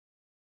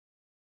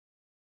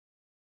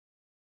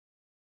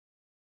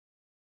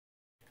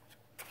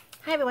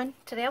Hi everyone,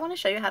 today I want to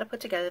show you how to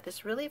put together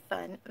this really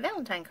fun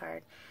Valentine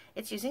card.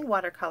 It's using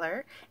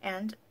watercolor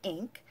and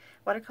ink,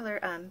 watercolor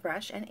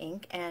brush and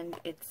ink, and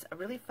it's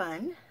really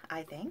fun,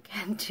 I think,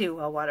 to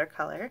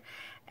watercolor,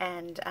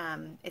 and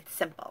it's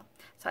simple.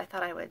 So I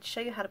thought I would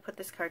show you how to put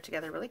this card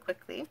together really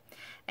quickly,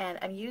 and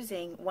I'm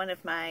using one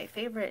of my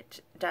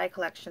favorite die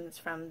collections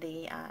from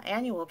the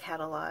annual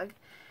catalog,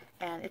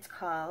 and it's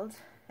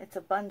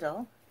a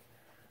bundle,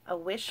 A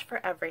Wish for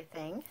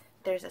Everything.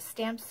 There's a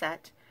stamp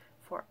set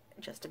for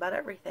just about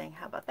everything.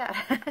 How about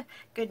that?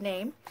 Good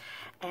name.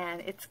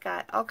 And it's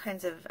got all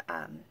kinds of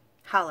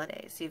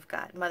holidays. You've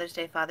got Mother's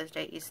Day, Father's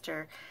Day,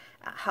 Easter,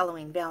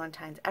 Halloween,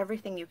 Valentine's,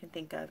 everything you can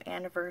think of,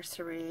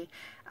 anniversary,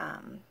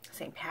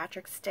 St.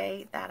 Patrick's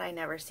Day. That I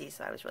never see,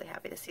 so I was really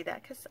happy to see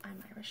that because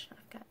I'm Irish.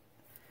 I've got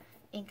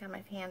ink on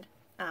my hand.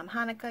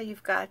 Hanukkah,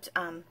 you've got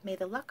May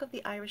the luck of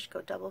the Irish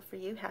go double for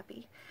you.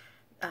 Happy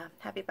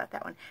about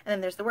that one. And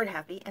then there's the word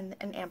happy and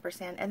an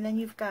ampersand. And then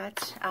you've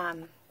got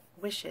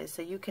wishes,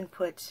 so you can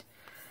put,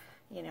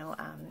 you know,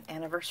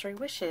 anniversary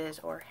wishes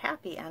or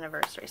happy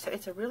anniversary. So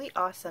it's a really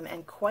awesome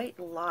and quite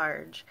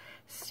large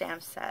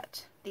stamp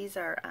set. These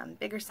are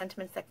bigger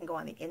sentiments that can go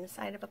on the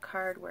inside of a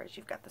card, whereas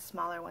you've got the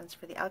smaller ones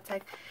for the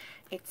outside.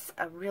 It's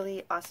a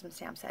really awesome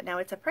stamp set. Now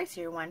it's a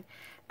pricier one,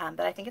 but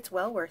I think it's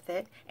well worth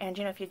it. And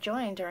you know, if you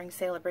join during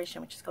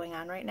Celebration, which is going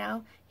on right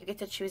now, you get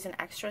to choose an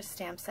extra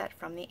stamp set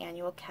from the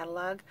annual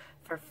catalog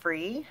for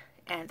free.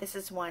 And this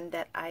is one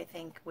that I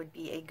think would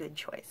be a good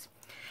choice.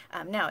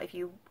 Now, if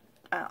you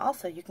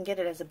also, you can get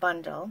it as a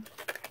bundle,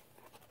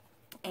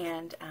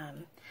 and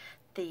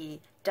the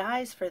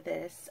dies for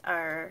this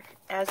are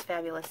as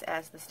fabulous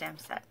as the stamp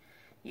set.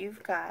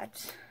 You've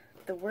got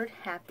the word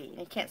happy, and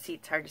you can't see,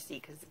 it's hard to see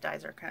because the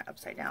dies are kind of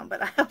upside down,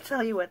 but I'll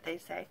tell you what they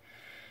say.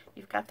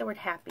 You've got the word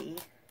happy,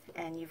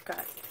 and you've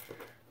got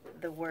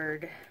the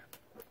word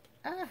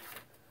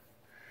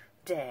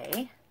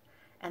day,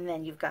 and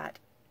then you've got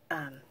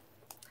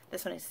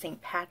this one is St.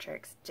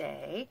 Patrick's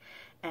Day,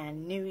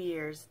 and New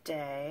Year's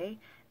Day,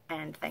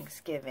 and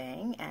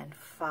Thanksgiving, and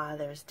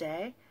Father's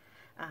Day,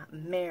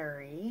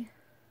 Mary.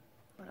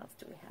 What else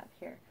do we have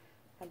here?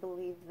 I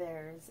believe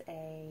there's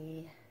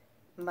a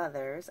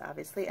Mother's,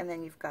 obviously, and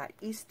then you've got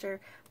Easter.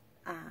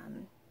 I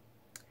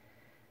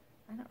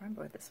don't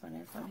remember what this one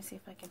is. Let me see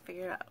if I can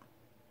figure it out.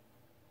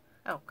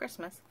 Oh,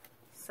 Christmas.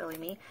 Silly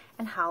me.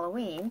 And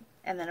Halloween,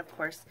 and then, of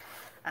course,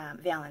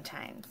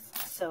 Valentine's.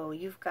 So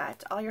you've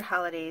got all your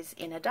holidays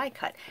in a die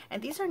cut,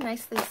 and these are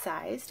nicely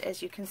sized.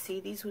 As you can see,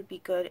 these would be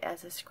good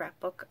as a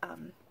scrapbook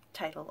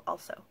title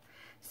also.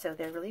 So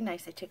they're really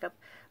nice. They take up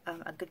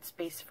a good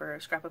space for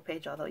a scrapbook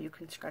page, although you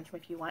can scrunch them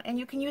if you want, and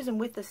you can use them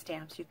with the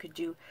stamps. You could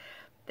do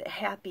the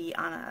happy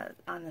on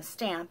the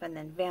stamp, and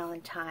then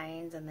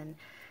Valentine's, and then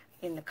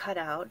in the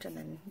cutout, and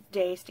then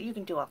days. You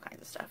can do all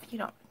kinds of stuff. You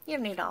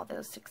don't need all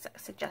those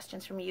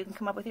suggestions from me. You can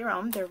come up with your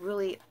own.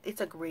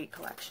 It's a great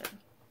collection.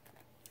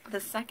 The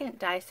second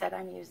die set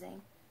I'm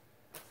using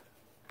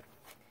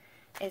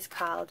is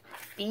called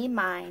Be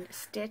Mine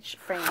Stitch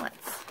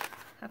Framelits.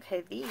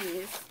 Okay,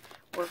 these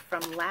were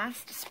from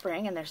last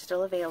spring, and they're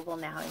still available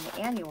now in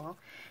the annual.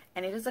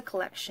 And it is a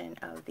collection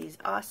of these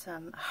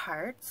awesome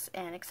hearts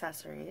and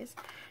accessories.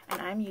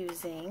 And I'm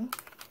using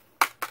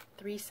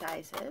 3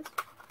 sizes.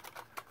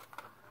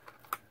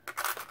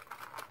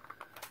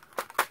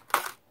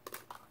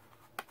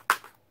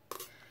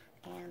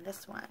 And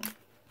this one,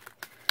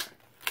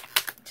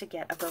 to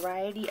get a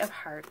variety of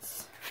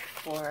hearts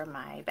for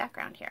my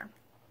background here.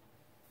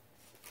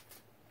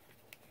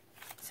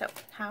 So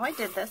how I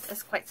did this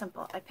is quite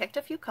simple. I picked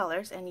a few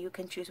colors, and you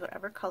can choose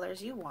whatever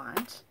colors you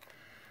want.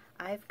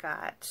 I've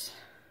got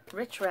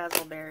Rich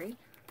Razzleberry,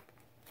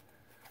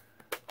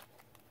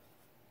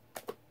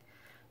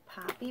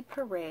 Poppy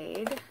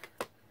Parade,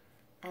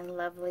 and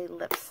Lovely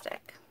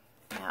Lipstick.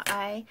 Now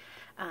I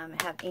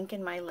have ink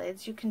in my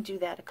lids. You can do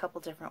that a couple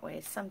different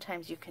ways.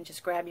 Sometimes you can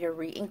just grab your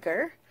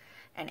re-inker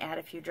and add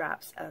a few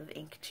drops of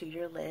ink to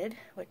your lid,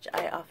 which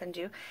I often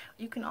do.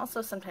 You can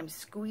also sometimes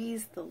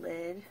squeeze the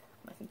lid.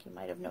 I think you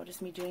might have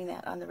noticed me doing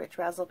that on the Rich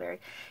Razzleberry.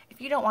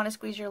 If you don't want to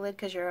squeeze your lid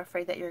because you're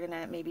afraid that you're going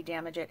to maybe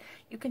damage it,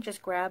 you can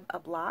just grab a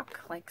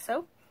block like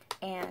so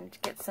and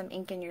get some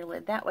ink in your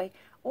lid that way,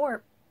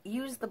 or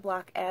use the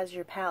block as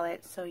your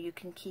palette so you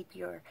can keep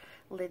your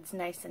lids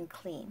nice and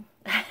clean.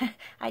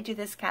 I do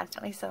this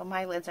constantly, so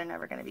my lids are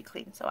never going to be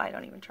clean, so I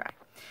don't even try.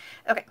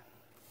 Okay,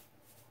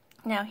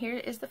 now here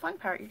is the fun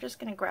part. You're just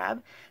going to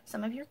grab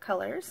some of your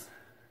colors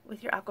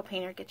with your aqua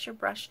painter, get your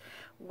brush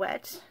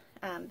wet.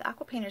 The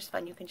aqua painter is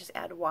fun. You can just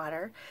add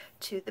water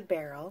to the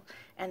barrel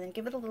and then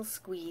give it a little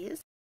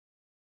squeeze.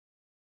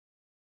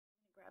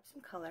 Grab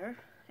some color,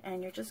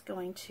 and you're just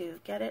going to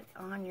get it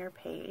on your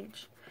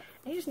page.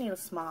 And you just need a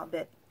small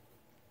bit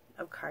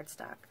of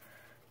cardstock.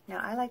 Now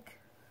I like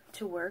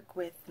to work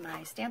with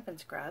my Stampin'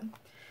 Scrub.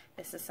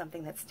 This is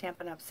something that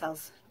Stampin' Up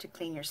sells to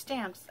clean your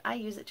stamps. I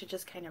use it to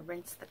just kind of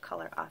rinse the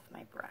color off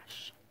my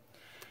brush.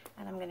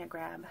 And I'm going to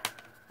grab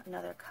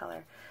another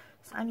color.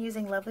 So I'm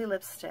using Lovely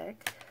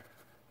Lipstick.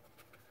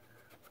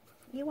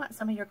 You want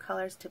some of your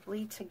colors to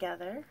bleed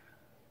together.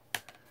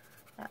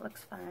 That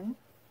looks fun.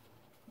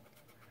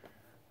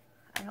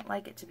 I don't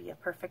like it to be a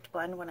perfect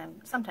blend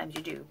when sometimes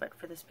you do, but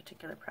for this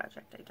particular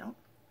project I don't.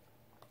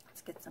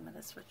 Let's get some of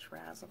this rich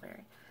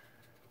raspberry.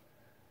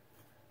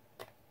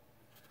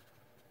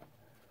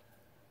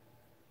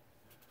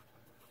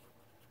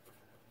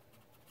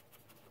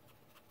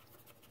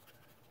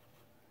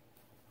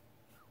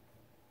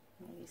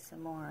 Maybe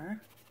some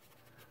more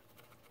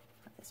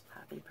of this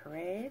Poppy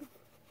Parade.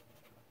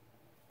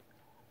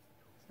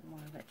 Some more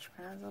rich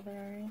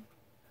raspberry.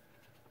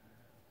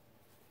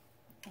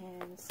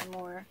 And some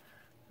more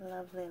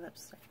lovely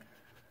lipstick.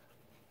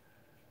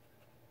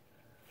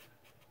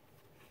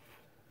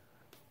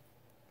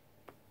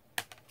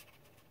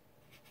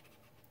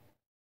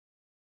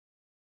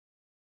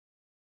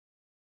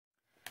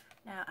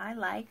 Now I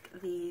like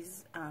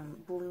these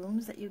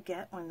blooms that you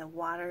get when the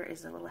water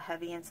is a little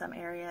heavy in some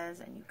areas,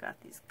 and you've got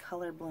these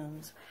color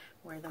blooms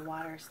where the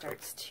water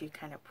starts to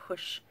kind of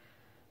push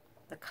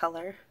the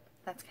color.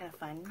 That's kind of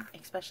fun,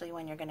 especially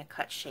when you're going to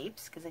cut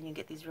shapes, because then you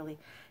get these really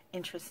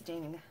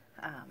interesting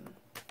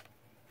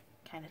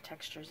kind of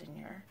textures in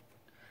your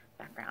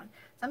background.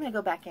 So I'm going to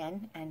go back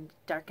in and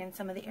darken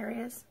some of the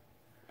areas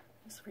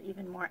just for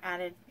even more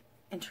added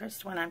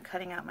interest when I'm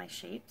cutting out my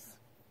shapes.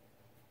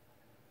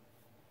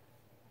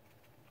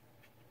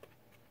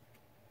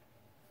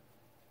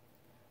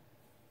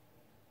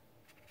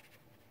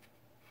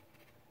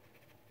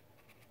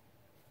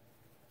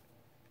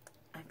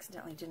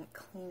 Accidentally didn't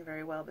clean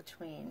very well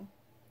between.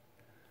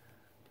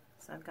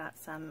 So I've got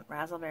some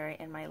raspberry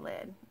in my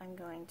lid. I'm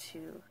going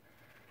to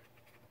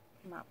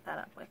mop that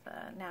up with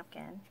a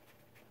napkin,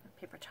 a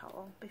paper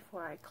towel,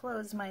 before I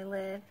close my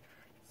lid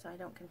so I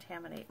don't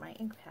contaminate my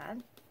ink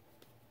pad.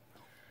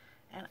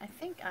 And I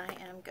think I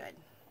am good.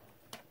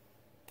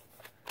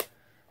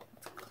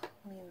 Let's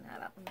clean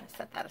that up. I'm going to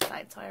set that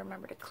aside so I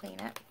remember to clean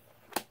it.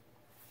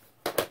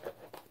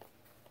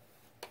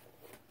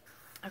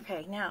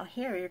 Okay, now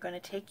here you're going to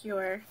take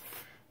your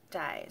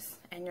dies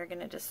and you're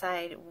going to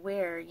decide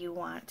where you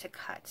want to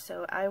cut.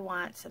 So I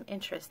want some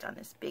interest on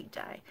this big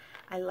die.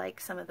 I like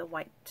some of the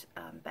white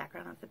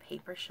background of the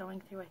paper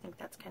showing through. I think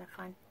that's kind of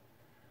fun.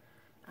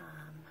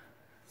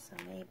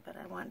 But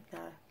I want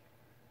the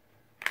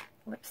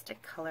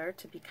lipstick color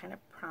to be kind of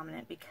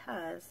prominent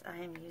because I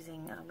am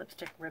using a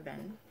lipstick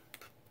ribbon.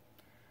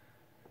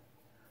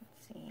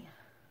 Let's see.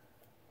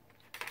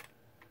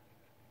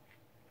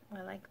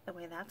 I like the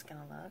way that's going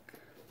to look.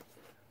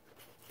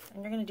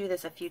 And you're going to do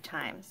this a few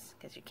times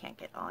because you can't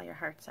get all your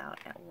hearts out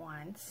at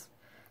once.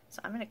 So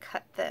I'm going to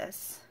cut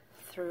this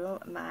through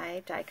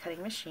my die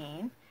cutting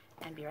machine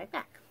and be right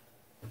back.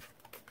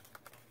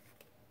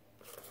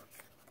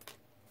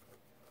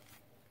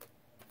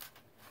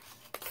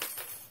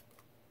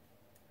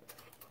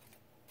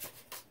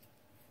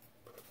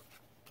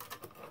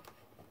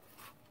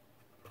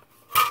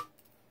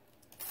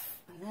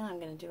 And then I'm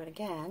going to do it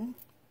again.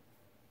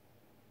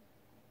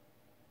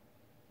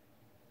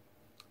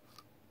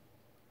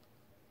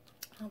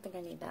 I don't think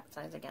I need that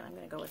size again. I'm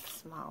going to go with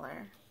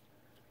smaller.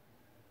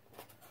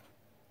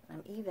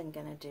 I'm even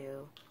going to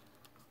do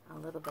a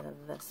little bit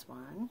of this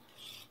one.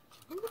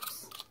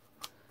 Oops.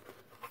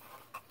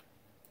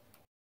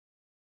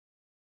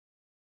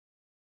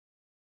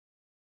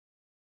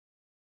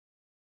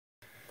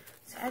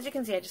 So as you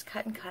can see, I just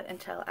cut and cut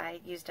until I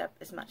used up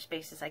as much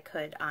space as I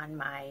could on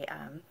my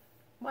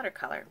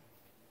watercolor.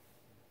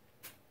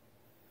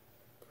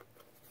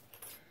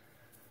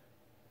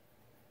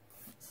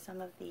 Some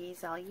of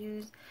these I'll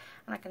use.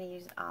 I'm not going to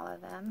use all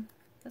of them.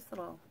 This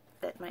little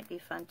bit might be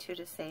fun too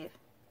to save.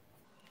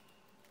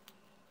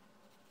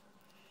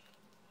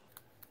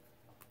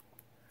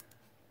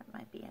 That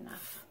might be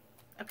enough.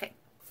 Okay.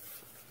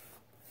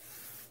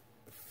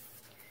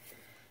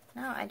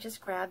 Now I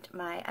just grabbed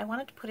I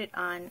wanted to put it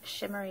on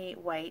shimmery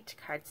white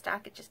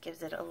cardstock. It just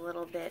gives it a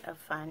little bit of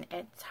fun.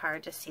 It's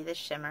hard to see the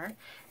shimmer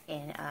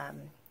in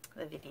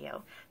the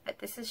video, but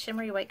this is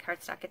shimmery white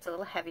cardstock. It's a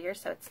little heavier,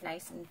 so it's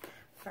nice and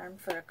firm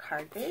for a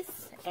card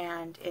base,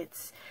 and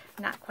it's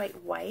not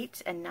quite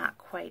white and not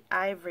quite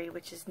ivory,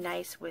 which is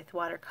nice with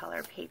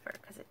watercolor paper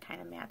because it kind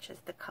of matches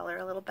the color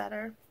a little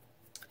better.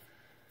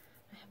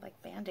 I have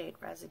like Band-Aid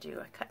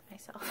residue. I cut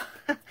myself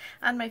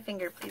on my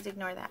finger. Please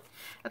ignore that.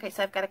 Okay,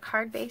 so I've got a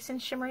card base in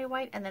shimmery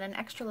white and then an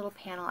extra little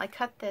panel. I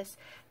cut this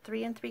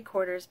 3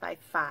 3/4 by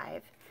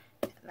 5.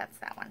 That's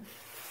that one.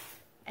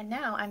 And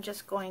now I'm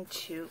just going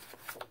to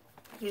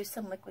use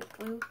some liquid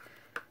glue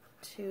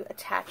to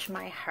attach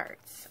my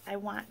hearts. I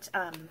want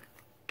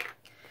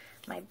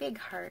my big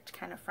heart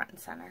kind of front and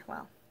center.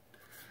 Well,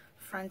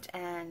 front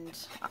and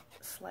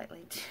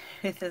slightly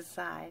to the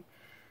side.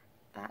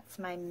 That's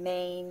my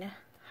main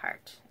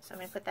heart. So I'm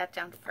going to put that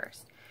down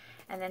first.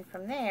 And then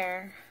from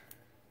there,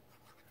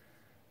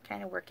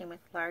 kind of working with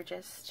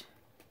largest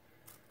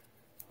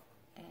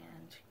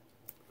and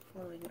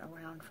moving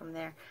around from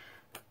there.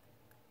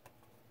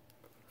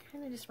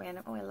 Kind of just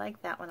random. Oh, I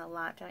like that one a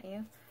lot, don't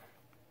you?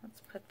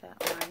 Let's put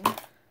that one.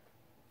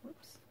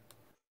 Whoops.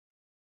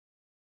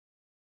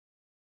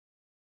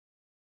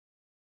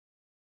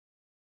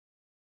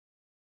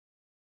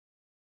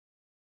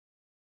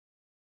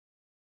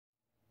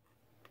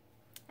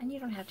 And you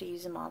don't have to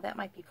use them all. That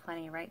might be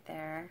plenty right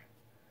there.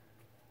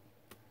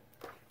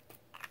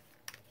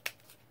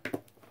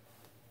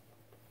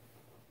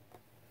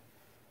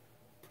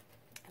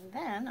 And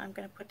then I'm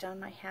going to put down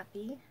my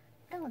Happy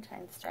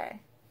Valentine's Day,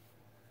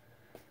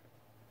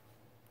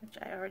 which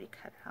I already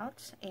cut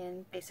out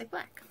in basic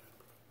black.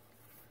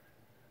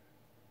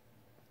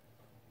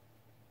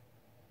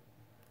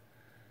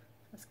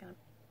 I'm just going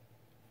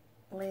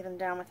to lay them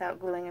down without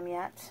gluing them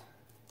yet.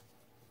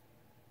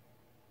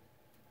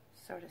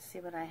 Sort of see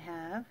what I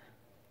have,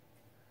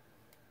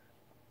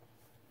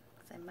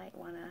 because I might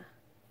want to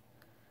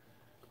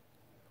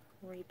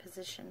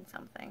reposition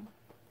something.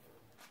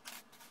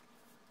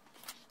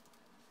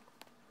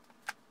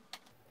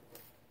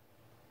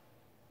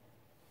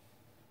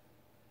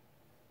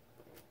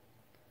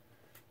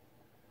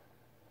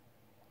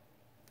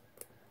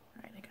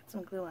 Alright, I got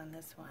some glue on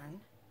this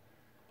one.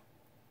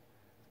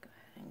 Go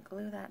ahead and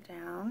glue that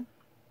down.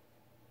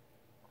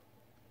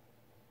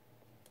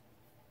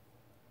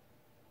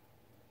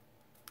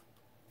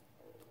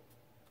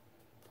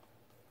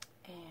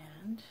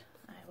 And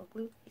I will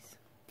glue these.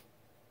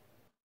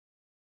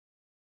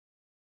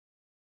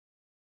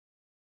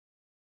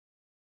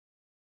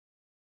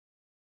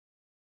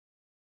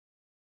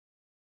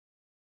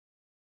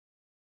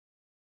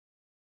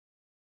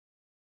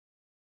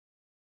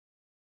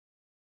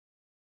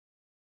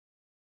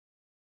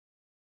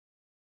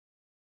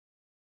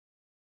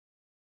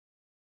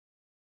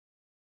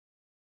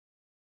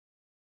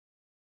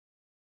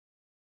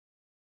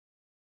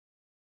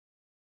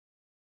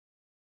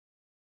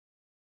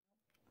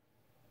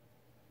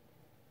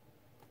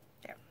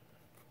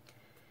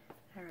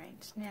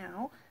 Alright,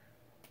 now,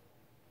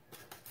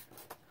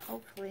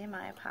 hopefully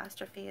my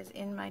apostrophe is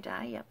in my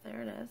die. Yep,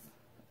 there it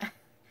is.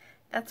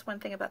 That's one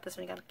thing about this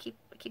one, you gotta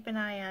keep an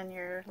eye on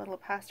your little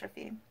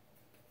apostrophe.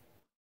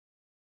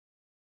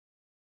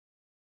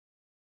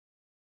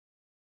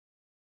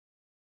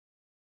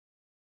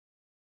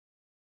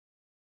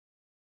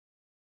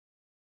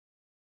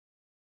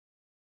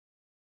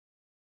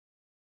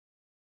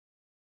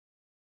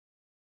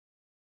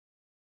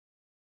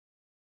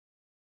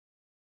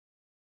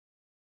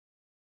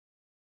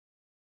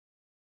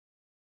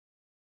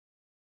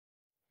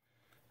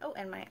 Oh,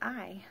 and my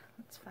eye.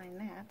 Let's find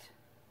that.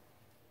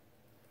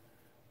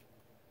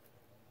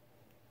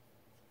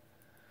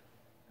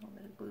 A little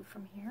bit of glue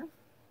from here.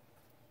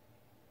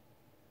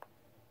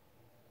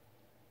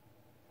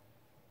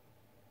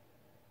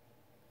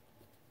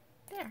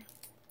 There.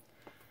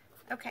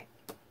 Okay.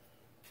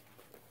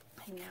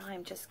 And now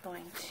I'm just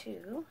going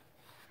to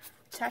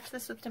attach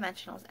this with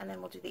dimensionals, and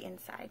then we'll do the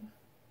inside.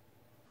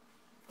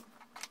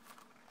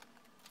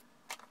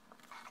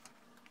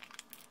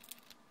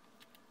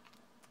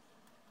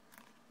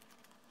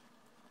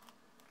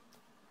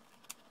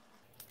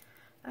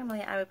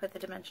 Normally I would put the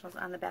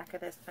dimensionals on the back of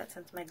this, but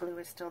since my glue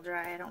is still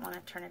dry, I don't want to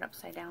turn it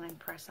upside down and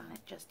press on it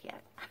just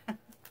yet.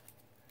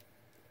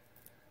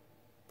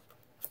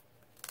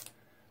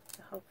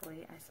 So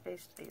hopefully I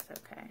spaced these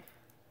okay.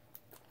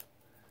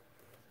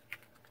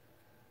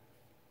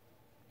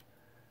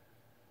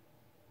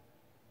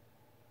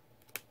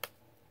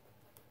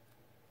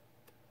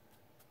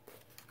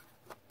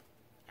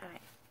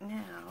 Alright,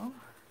 now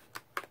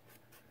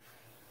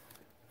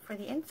for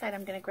the inside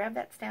I'm going to grab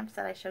that stamp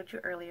set I showed you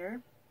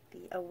earlier,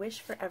 the A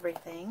Wish for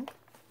Everything,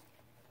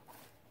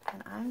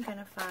 and I'm going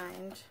to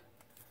find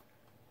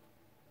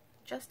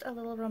just a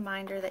little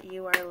reminder that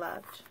you are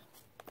loved.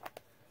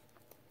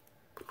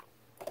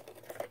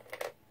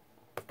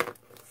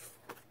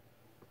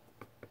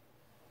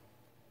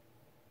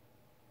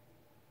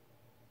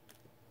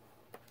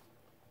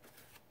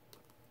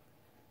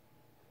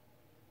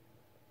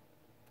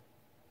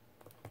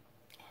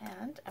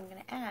 And I'm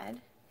going to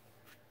add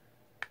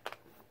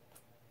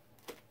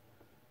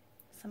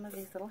some of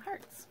these little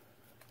hearts.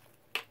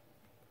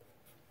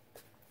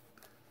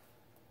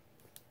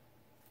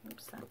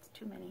 Oops, that's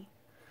too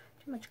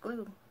much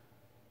glue.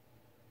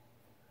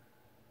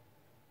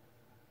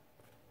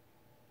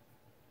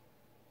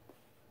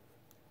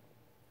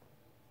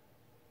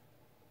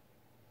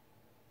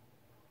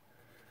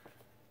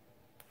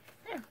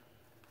 There.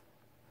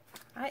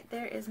 Alright,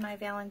 there is my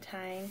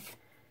Valentine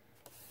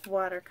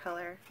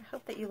watercolor. I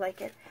hope that you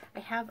like it. I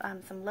have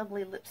some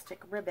lovely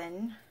lipstick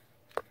ribbon,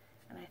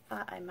 and I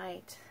thought I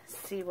might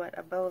see what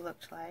a bow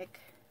looked like.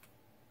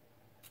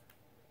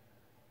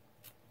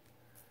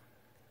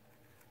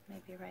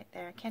 Maybe right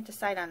there. I can't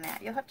decide on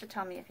that. You'll have to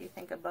tell me if you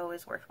think a bow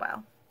is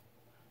worthwhile.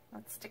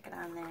 Let's stick it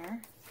on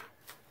there.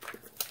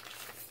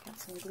 Got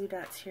some glue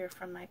dots here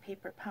from my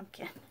paper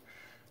pumpkin.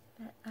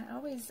 I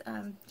always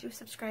do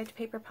subscribe to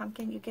Paper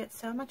Pumpkin. You get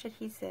so much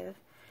adhesive.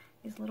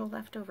 These little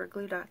leftover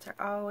glue dots are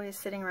always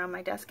sitting around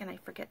my desk and I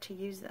forget to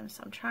use them.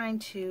 So I'm trying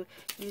to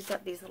use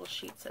up these little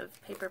sheets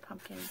of Paper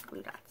Pumpkin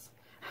glue dots.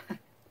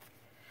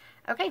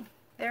 Okay,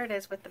 there it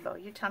is with the bow.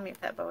 You tell me if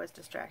that bow is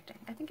distracting.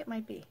 I think it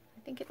might be.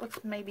 I think it looks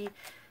maybe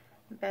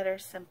better,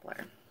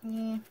 simpler.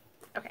 Yeah.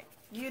 Okay,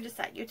 you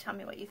decide. You tell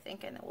me what you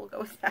think and we'll go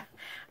with that.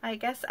 I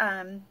guess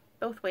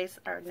both ways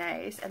are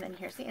nice. And then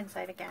here's the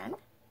inside again.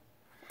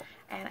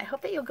 And I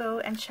hope that you'll go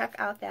and check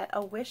out that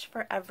A Wish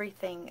for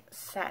Everything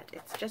set.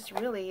 It's just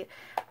really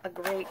a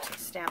great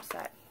stamp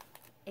set.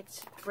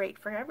 It's great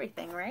for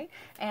everything, right?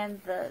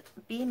 And the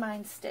Be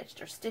Mine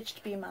Stitched, or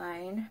Stitched Be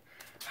Mine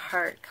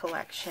Heart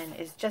collection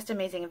is just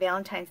amazing.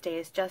 Valentine's Day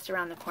is just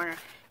around the corner.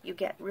 You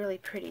get really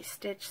pretty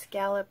stitched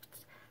scalloped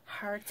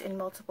hearts in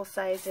multiple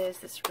sizes,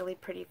 this really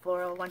pretty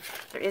floral one.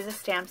 There is a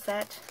stamp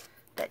set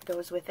that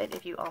goes with it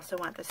if you also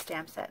want the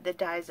stamp set. The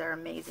dies are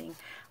amazing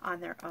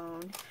on their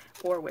own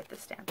or with the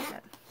stamp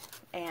set.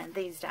 And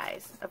these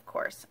dies, of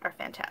course, are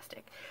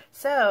fantastic.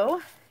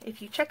 So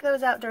if you check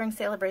those out during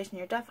Celebration,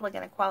 you're definitely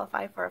going to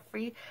qualify for a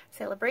free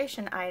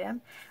Celebration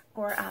item.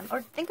 Or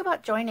think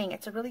about joining.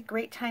 It's a really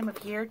great time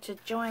of year to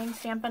join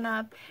Stampin'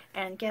 Up!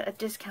 And get a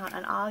discount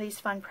on all these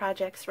fun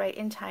projects right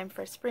in time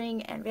for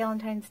spring and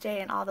Valentine's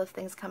Day and all those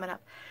things coming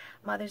up.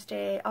 Mother's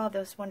Day, all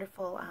those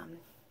wonderful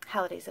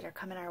holidays that are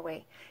coming our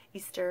way.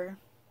 Easter,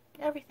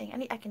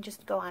 everything. I can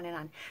just go on and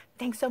on.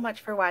 Thanks so much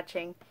for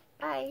watching.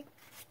 Bye.